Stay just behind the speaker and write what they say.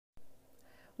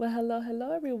Well,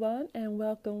 hello, everyone, and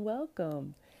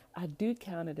welcome. I do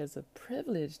count it as a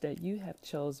privilege that you have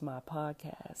chose my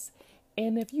podcast.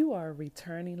 And if you are a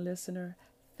returning listener,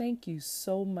 thank you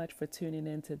so much for tuning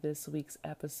into this week's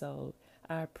episode.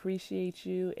 I appreciate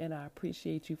you, and I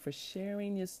appreciate you for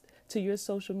sharing this to your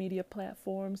social media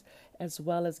platforms, as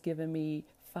well as giving me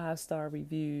 5-star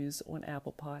reviews on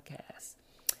Apple Podcasts.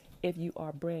 If you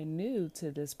are brand new to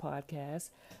this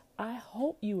podcast, I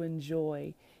hope you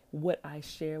enjoy what I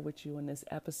share with you in this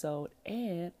episode,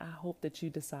 and I hope that you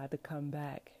decide to come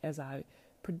back as I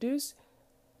produce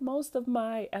most of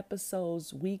my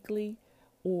episodes weekly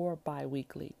or bi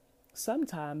weekly.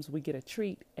 Sometimes we get a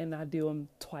treat, and I do them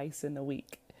twice in a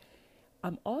week.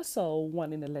 I'm also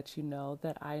wanting to let you know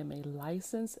that I am a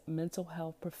licensed mental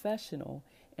health professional,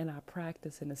 and I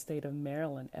practice in the state of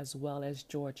Maryland as well as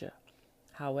Georgia.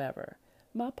 However,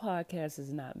 my podcast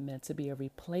is not meant to be a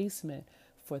replacement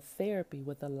for therapy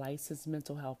with a licensed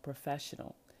mental health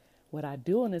professional. What I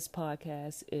do on this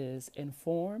podcast is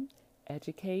inform,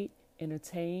 educate,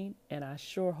 entertain, and I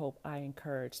sure hope I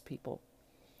encourage people.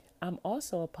 I'm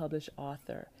also a published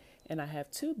author, and I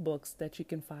have 2 books that you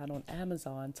can find on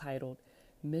Amazon titled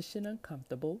Mission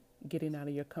Uncomfortable, Getting Out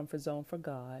of Your Comfort Zone for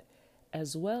God,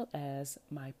 as well as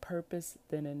My Purpose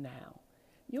Then and Now.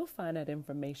 You'll find that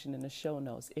information in the show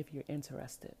notes if you're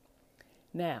interested.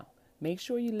 Now, make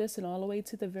sure you listen all the way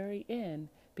to the very end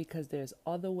because there's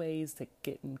other ways to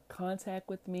get in contact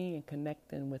with me and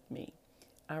connecting with me.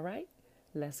 All right,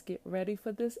 let's get ready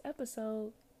for this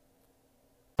episode.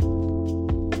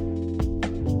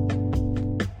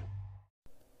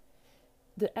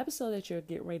 The episode that you're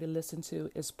getting ready to listen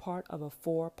to is part of a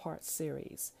 4-part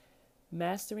series,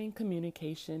 Mastering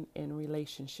Communication in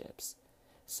Relationships.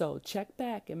 So check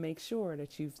back and make sure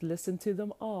that you've listened to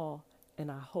them all, and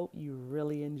I hope you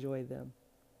really enjoy them.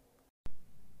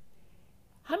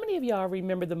 How many of y'all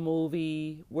remember the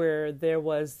movie where there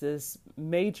was this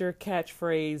major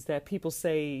catchphrase that people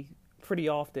say pretty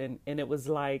often, and it was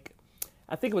like,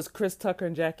 I think it was Chris Tucker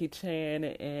and Jackie Chan,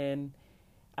 and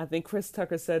I think Chris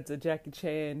Tucker said to Jackie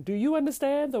Chan, "Do you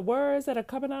understand the words that are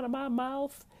coming out of my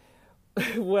mouth?"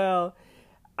 Well,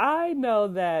 I know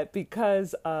that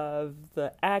because of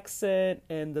the accent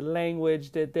and the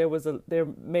language that there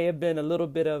may have been a little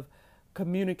bit of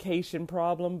communication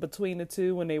problem between the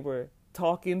two when they were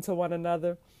talking to one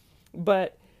another.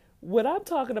 But what I'm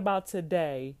talking about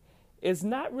today is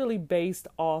not really based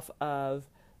off of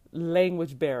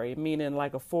language barrier, meaning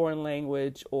like a foreign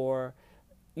language or,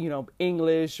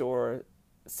 English or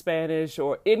Spanish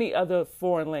or any other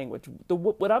foreign language.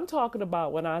 What I'm talking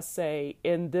about when I say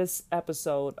in this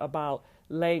episode about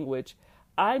language,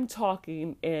 I'm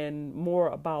talking in more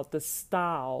about the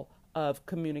style of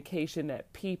communication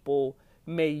that people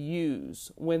may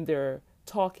use when they're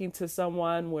talking to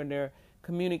someone, when they're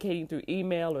communicating through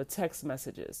email or text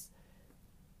messages.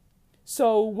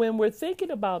 So when we're thinking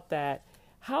about that,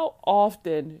 how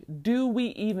often do we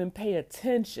even pay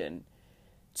attention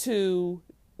to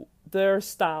their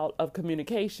style of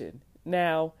communication?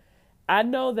 Now, I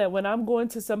know that when I'm going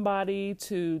to somebody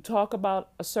to talk about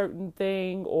a certain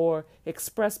thing or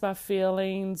express my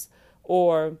feelings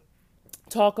or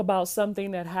talk about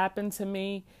something that happened to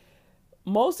me,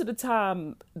 most of the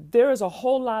time there is a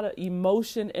whole lot of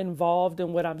emotion involved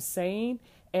in what I'm saying,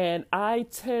 and I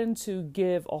tend to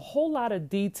give a whole lot of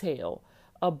detail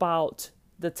about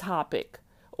the topic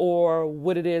or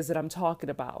what it is that I'm talking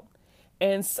about.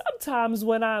 And sometimes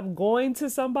when I'm going to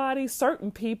somebody,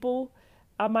 certain people,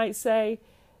 I might say,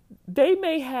 they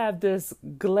may have this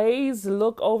glazed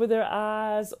look over their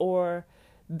eyes, or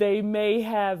they may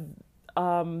have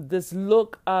this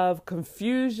look of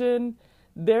confusion.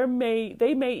 They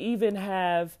may even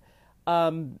have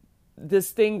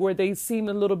this thing where they seem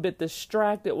a little bit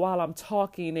distracted while I'm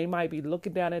talking. They might be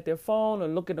looking down at their phone or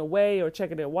looking away or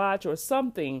checking their watch or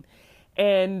something.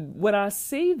 And when I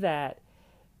see that,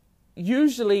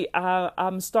 usually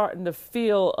I'm starting to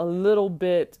feel a little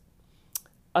bit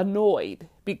annoyed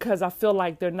because I feel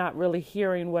like they're not really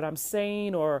hearing what I'm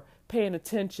saying or paying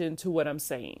attention to what I'm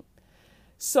saying.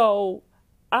 So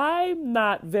I'm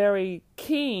not very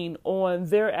keen on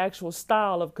their actual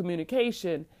style of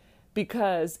communication,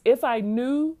 because if I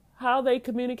knew how they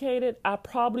communicated, I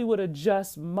probably would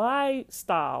adjust my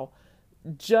style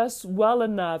just well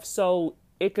enough so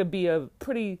it could be a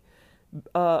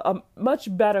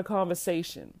much better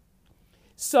conversation.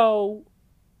 So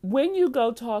when you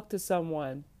go talk to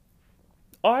someone,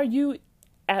 are you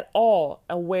at all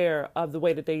aware of the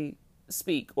way that they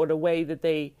speak or the way that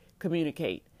they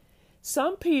communicate?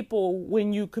 Some people,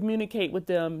 when you communicate with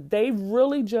them, they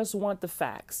really just want the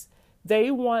facts.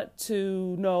 They want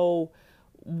to know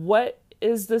what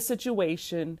is the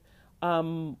situation?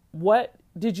 What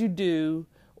did you do,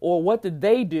 or what did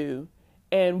they do?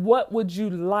 And what would you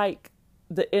like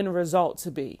the end result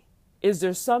to be? Is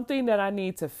there something that I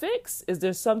need to fix? Is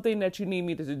there something that you need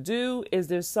me to do? Is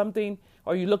there something,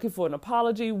 are you looking for an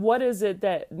apology? What is it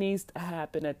that needs to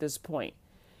happen at this point?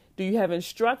 Do you have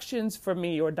instructions for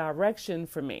me or direction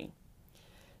for me?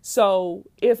 So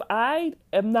if I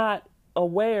am not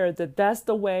aware that that's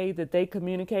the way that they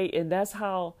communicate and that's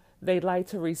how they like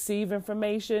to receive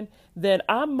information, then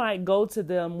I might go to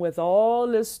them with all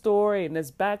this story and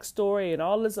this backstory and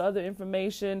all this other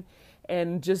information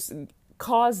and just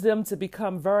cause them to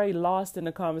become very lost in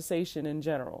the conversation in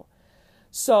general.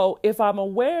 So if I'm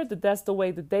aware that that's the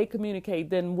way that they communicate,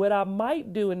 then what I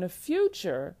might do in the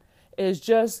future is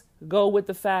just go with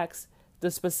the facts,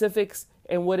 the specifics,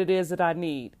 and what it is that I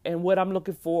need and what I'm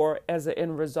looking for as an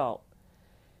end result.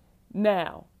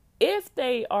 Now, if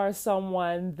they are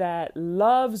someone that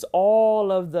loves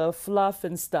all of the fluff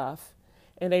and stuff,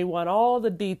 and they want all the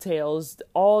details,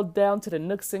 all down to the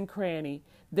nooks and cranny,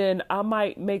 then I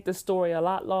might make the story a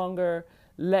lot longer,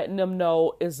 letting them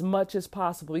know as much as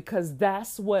possible, because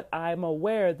that's what I'm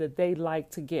aware that they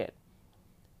like to get.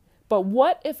 But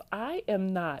what if I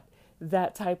am not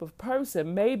that type of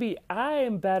person? Maybe I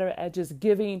am better at just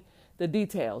giving the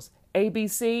details.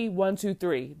 ABC, 1, 2,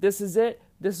 3. This is it.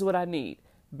 This is what I need.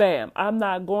 Bam. I'm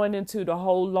not going into the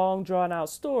whole long drawn out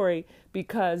story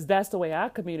because that's the way I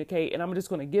communicate, and I'm just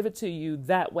going to give it to you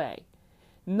that way.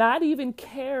 Not even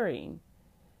caring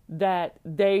that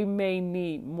they may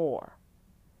need more.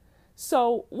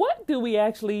 So what do we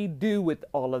actually do with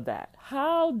all of that?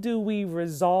 How do we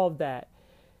resolve that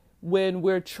when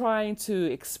we're trying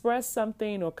to express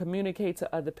something or communicate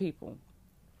to other people?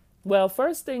 Well,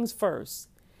 first things first,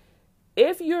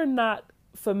 if you're not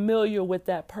familiar with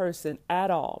that person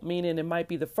at all, meaning it might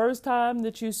be the first time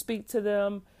that you speak to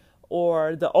them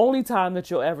or the only time that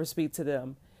you'll ever speak to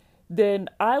them, then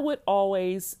I would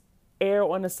always err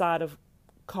on the side of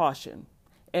caution.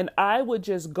 And I would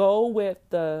just go with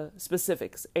the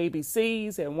specifics,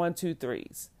 ABCs and 1, 2,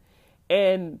 3s.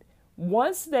 And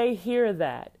once they hear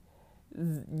that,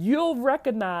 you'll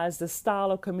recognize the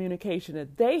style of communication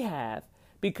that they have,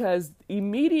 because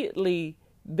immediately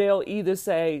they'll either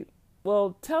say,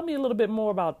 well, tell me a little bit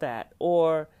more about that,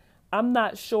 or I'm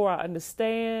not sure I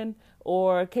understand,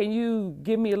 or can you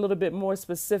give me a little bit more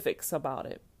specifics about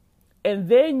it? And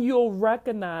then you'll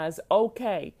recognize,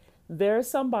 okay, there's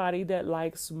somebody that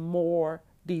likes more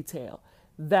detail.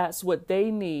 That's what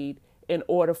they need in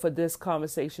order for this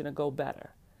conversation to go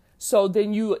better. So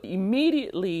then you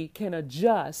immediately can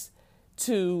adjust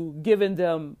to giving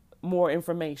them more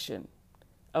information.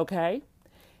 Okay?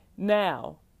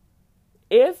 Now,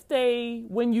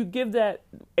 when you give that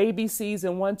ABCs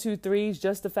and 1, 2, 3s,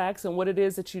 just the facts and what it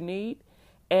is that you need,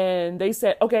 and they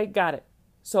said, okay, got it.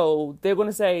 So they're going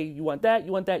to say, you want that,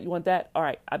 you want that, you want that. All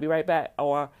right, I'll be right back.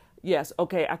 Or, yes,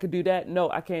 okay, I could do that.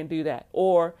 No, I can't do that.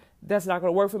 Or, that's not going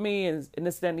to work for me, and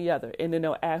this, that, and the other. And then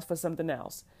they'll ask for something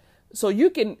else. So you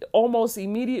can almost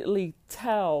immediately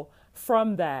tell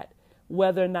from that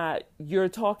whether or not you're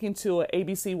talking to an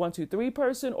ABC 1, 2, 3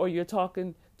 person, or you're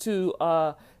talking to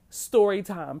a story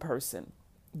time person.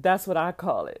 That's what I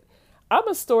call it. I'm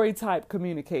a story type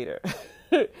communicator.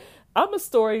 I'm a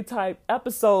story type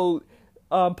episode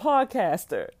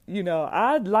podcaster. You know,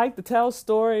 I like to tell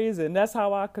stories, and that's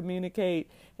how I communicate.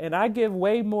 And I give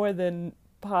way more than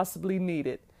possibly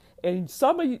needed. And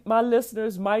some of my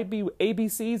listeners might be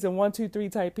ABCs and 1, 2, 3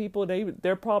 type people.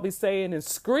 They're probably saying and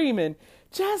screaming,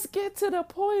 just get to the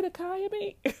point,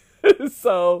 Akayemi.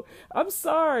 So I'm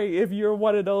sorry if you're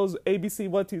one of those ABC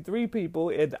 1, 2, 3 people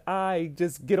and I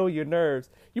just get on your nerves.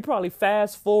 You probably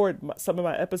fast forward some of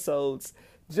my episodes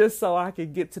just so I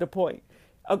can get to the point.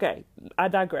 Okay, I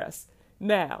digress.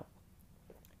 Now,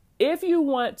 if you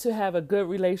want to have a good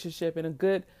relationship and a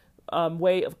good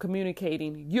way of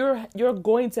communicating, you're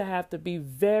going to have to be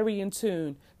very in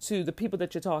tune to the people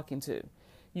that you're talking to.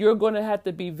 You're going to have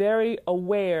to be very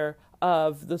aware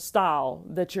of the style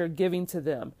that you're giving to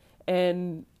them.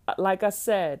 And like I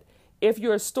said, if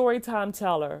you're a storytime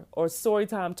teller or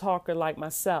storytime talker like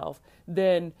myself,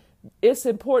 then it's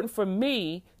important for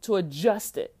me to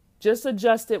adjust it. Just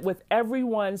adjust it with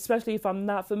everyone, especially if I'm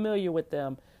not familiar with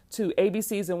them, to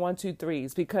ABCs and 1, 2,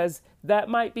 3s, because that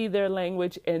might be their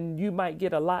language and you might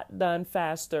get a lot done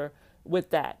faster with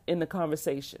that in the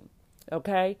conversation.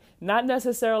 Okay? Not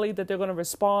necessarily that they're going to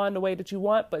respond the way that you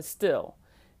want, but still,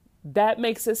 that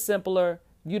makes it simpler.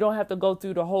 You don't have to go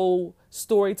through the whole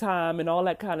story time and all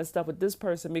that kind of stuff with this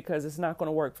person because it's not going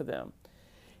to work for them.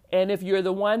 And if you're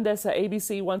the one that's an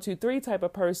ABC 1, 2, 3 type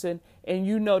of person and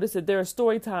you notice that there's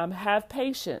story time, have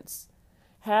patience.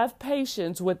 Have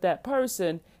patience with that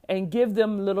person and give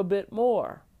them a little bit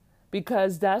more,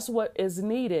 because that's what is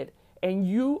needed. And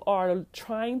you are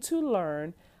trying to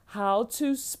learn how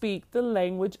to speak the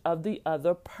language of the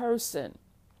other person.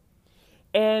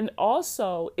 And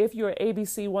also, if you're an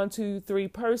ABC 1, 2, 3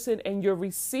 person and you're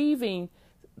receiving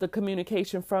the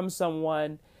communication from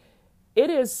someone, it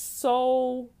is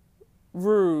so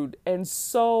rude and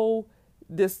so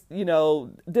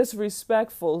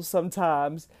disrespectful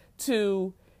sometimes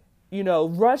to,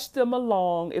 rush them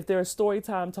along if they're a story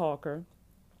time talker,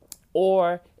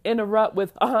 or interrupt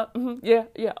with yeah,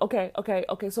 okay,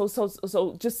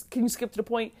 so just, can you skip to the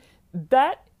point?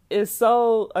 That is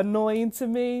so annoying to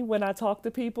me when I talk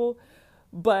to people,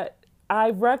 but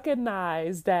I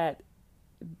recognize that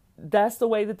that's the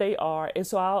way that they are, and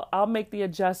so I'll make the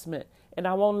adjustment, and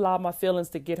I won't allow my feelings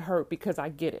to get hurt, because I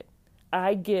get it.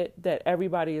 I get that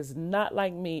everybody is not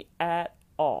like me at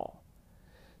all.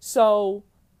 So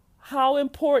how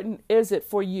important is it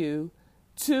for you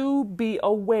to be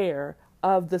aware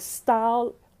of the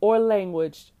style or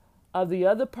language of the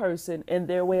other person and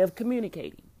their way of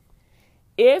communicating?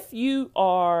 If you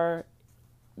are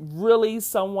really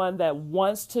someone that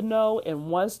wants to know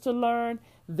and wants to learn,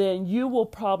 then you will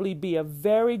probably be a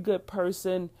very good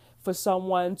person for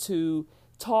someone to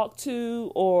talk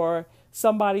to, or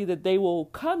somebody that they will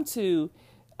come to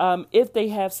if they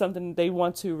have something they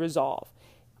want to resolve.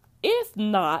 If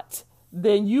not,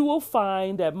 then you will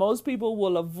find that most people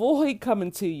will avoid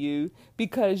coming to you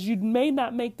because you may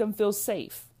not make them feel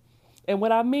safe. And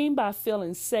what I mean by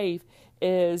feeling safe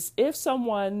is, if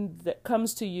someone that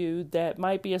comes to you that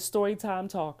might be a story time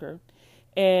talker,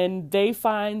 and they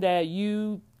find that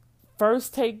you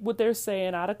first take what they're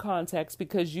saying out of context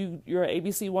because you're an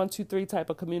ABC 1, 2, 3 type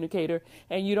of communicator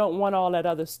and you don't want all that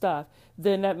other stuff,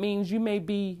 then that means you may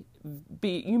be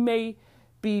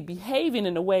behaving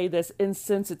in a way that's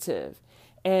insensitive.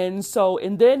 And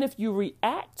then if you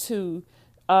react to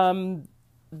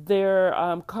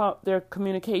their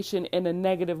communication in a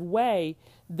negative way,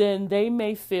 then they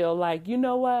may feel like, you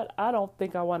know what, I don't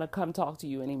think I want to come talk to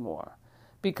you anymore,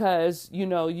 because,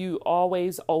 you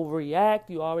always overreact,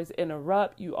 you always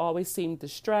interrupt, you always seem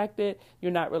distracted,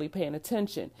 you're not really paying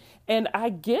attention. And I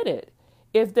get it.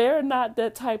 If they're not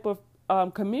that type of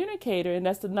communicator, and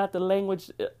that's not the language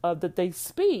that they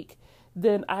speak,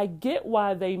 then I get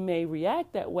why they may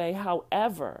react that way.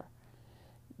 However,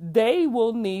 they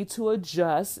will need to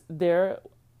adjust their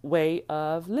way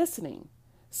of listening.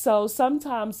 So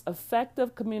sometimes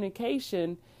effective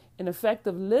communication and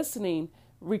effective listening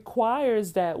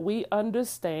requires that we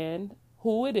understand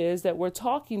who it is that we're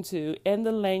talking to and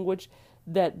the language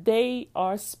that they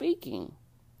are speaking,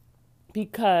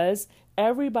 because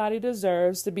everybody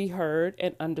deserves to be heard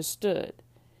and understood.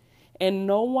 And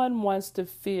no one wants to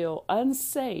feel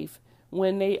unsafe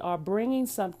when they are bringing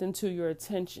something to your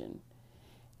attention.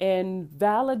 And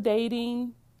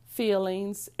validating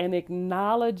feelings and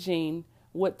acknowledging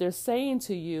what they're saying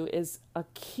to you is a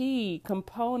key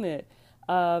component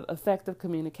of effective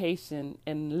communication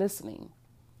and listening.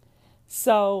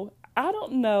 So I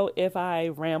don't know if I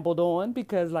rambled on,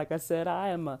 because like I said, I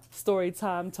am a story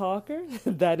time talker.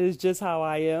 That is just how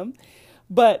I am.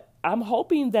 But I'm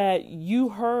hoping that you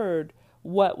heard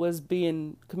what was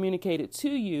being communicated to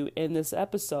you in this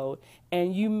episode,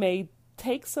 and you may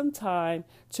take some time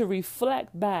to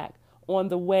reflect back on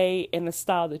the way and the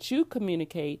style that you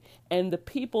communicate and the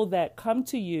people that come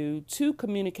to you to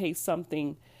communicate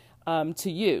something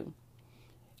to you.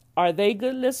 Are they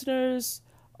good listeners?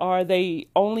 Are they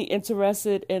only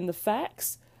interested in the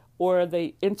facts, or are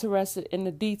they interested in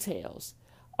the details?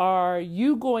 Are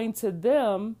you going to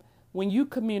them when you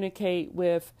communicate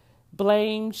with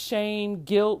blame, shame,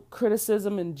 guilt,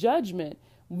 criticism, and judgment,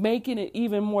 making it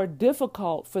even more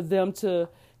difficult for them to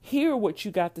hear what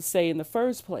you got to say in the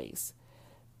first place?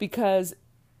 Because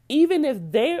even if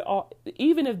they are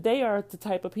the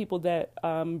type of people that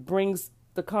brings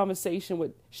the conversation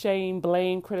with shame,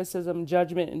 blame, criticism,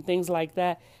 judgment, and things like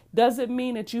that, doesn't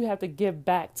mean that you have to give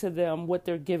back to them what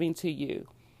they're giving to you.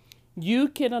 You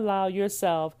can allow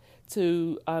yourself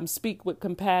to speak with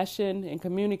compassion and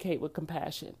communicate with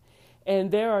compassion.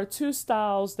 And there are two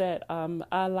styles that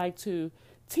I like to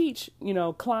teach,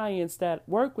 clients that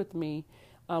work with me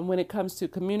when it comes to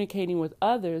communicating with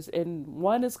others. And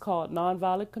one is called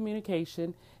nonviolent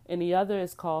communication, and the other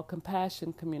is called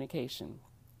compassion communication.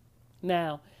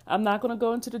 Now, I'm not going to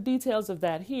go into the details of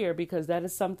that here, because that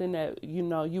is something that,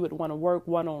 you would want to work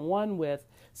one-on-one with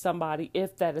somebody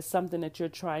if that is something that you're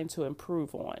trying to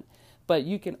improve on. But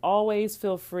you can always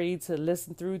feel free to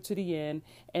listen through to the end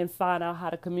and find out how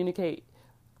to communicate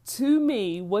to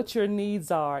me what your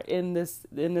needs are in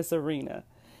this arena.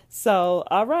 So,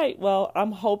 all right. Well,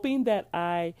 I'm hoping that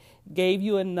I gave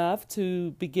you enough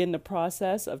to begin the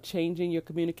process of changing your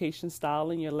communication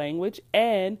style and your language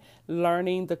and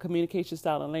learning the communication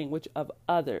style and language of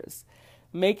others.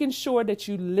 Making sure that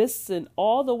you listen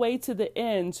all the way to the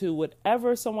end to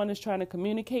whatever someone is trying to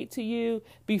communicate to you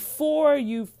before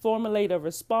you formulate a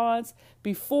response,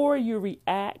 before you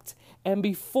react, and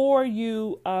before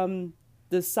you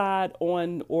decide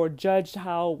on or judge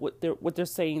what they're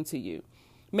saying to you.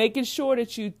 Making sure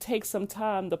that you take some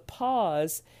time to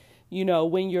pause,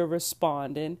 when you're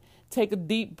responding, take a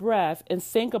deep breath and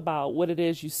think about what it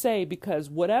is you say, because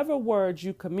whatever words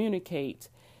you communicate,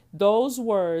 those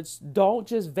words don't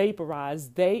just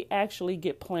vaporize, they actually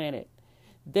get planted.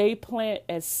 They plant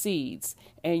as seeds,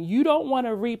 and you don't want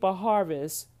to reap a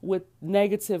harvest with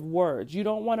negative words. You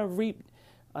don't want to reap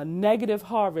a negative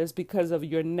harvest because of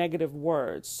your negative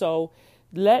words. So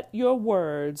let your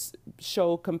words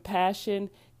show compassion,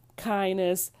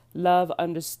 kindness, love,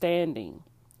 understanding,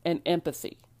 and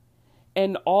empathy.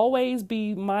 And always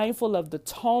be mindful of the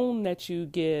tone that you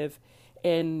give.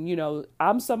 And,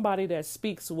 I'm somebody that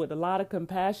speaks with a lot of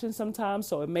compassion sometimes,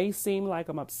 so it may seem like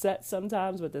I'm upset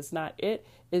sometimes, but that's not it.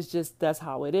 It's just that's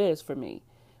how it is for me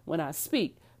when I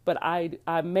speak. But I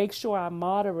make sure I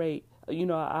moderate,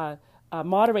 I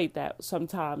moderate that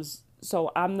sometimes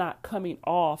so I'm not coming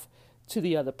off to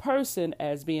the other person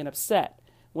as being upset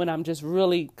when I'm just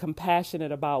really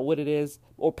compassionate about what it is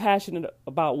or passionate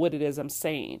about what it is I'm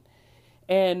saying.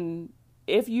 And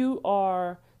if you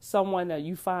are someone that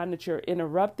you find that you're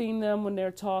interrupting them when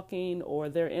they're talking or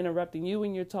they're interrupting you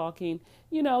when you're talking,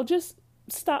 just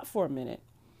stop for a minute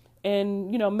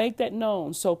and, make that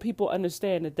known so people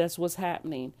understand that that's what's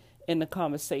happening in the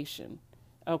conversation.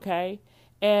 Okay.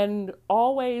 And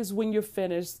always when you're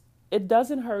finished, it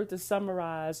doesn't hurt to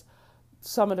summarize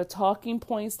some of the talking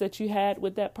points that you had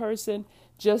with that person,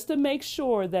 just to make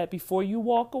sure that before you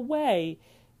walk away,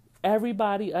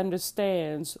 everybody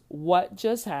understands what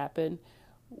just happened,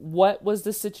 what was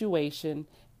the situation,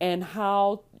 and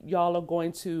how y'all are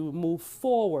going to move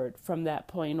forward from that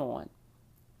point on.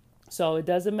 So it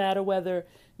doesn't matter whether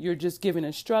you're just giving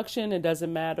instruction. It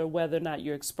doesn't matter whether or not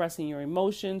you're expressing your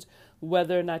emotions,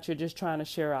 whether or not you're just trying to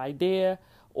share an idea,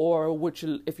 or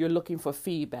if you're looking for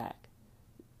feedback.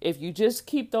 If you just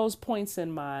keep those points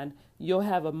in mind, you'll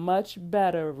have a much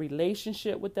better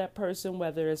relationship with that person,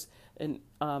 whether it's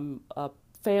a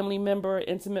family member,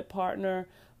 intimate partner,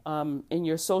 in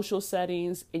your social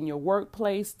settings, in your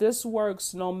workplace. This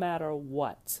works no matter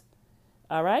what.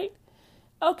 All right?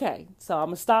 Okay, so I'm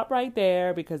going to stop right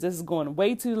there because this is going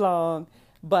way too long.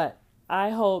 But I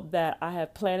hope that I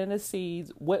have planted the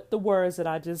seeds with the words that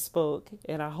I just spoke,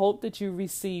 and I hope that you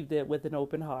received it with an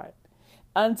open heart.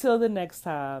 Until the next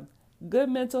time, good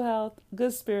mental health,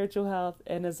 good spiritual health,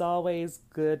 and as always,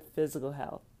 good physical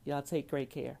health. Y'all take great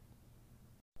care.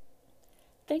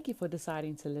 Thank you for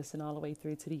deciding to listen all the way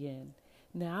through to the end.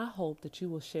 Now, I hope that you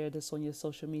will share this on your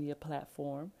social media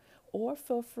platform, or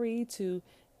feel free to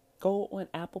go on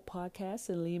Apple Podcasts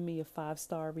and leave me a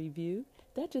 5-star review.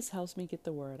 That just helps me get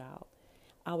the word out.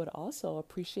 I would also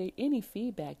appreciate any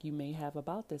feedback you may have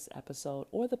about this episode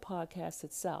or the podcast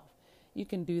itself. You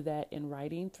can do that in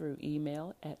writing through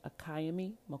email at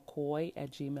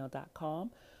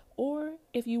akayamimccoy@gmail.com. Or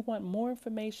if you want more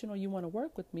information or you want to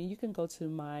work with me, you can go to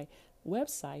my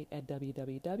website at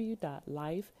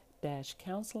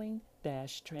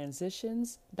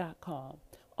www.life-counseling-transitions.com.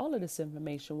 All of this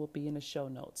information will be in the show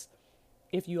notes.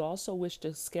 If you also wish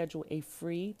to schedule a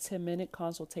free 10-minute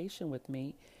consultation with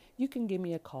me, you can give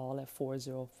me a call at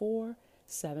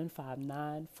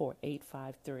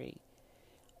 404-759-4853.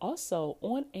 Also,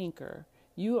 on Anchor,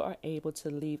 you are able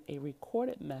to leave a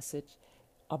recorded message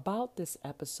about this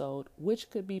episode,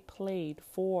 which could be played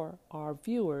for our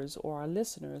viewers or our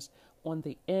listeners on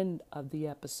the end of the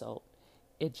episode.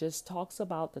 It just talks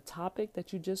about the topic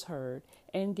that you just heard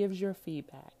and gives your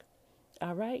feedback.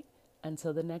 All right,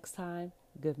 until the next time,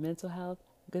 good mental health,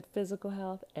 good physical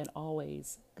health, and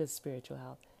always good spiritual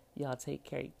health. Y'all take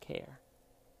great care.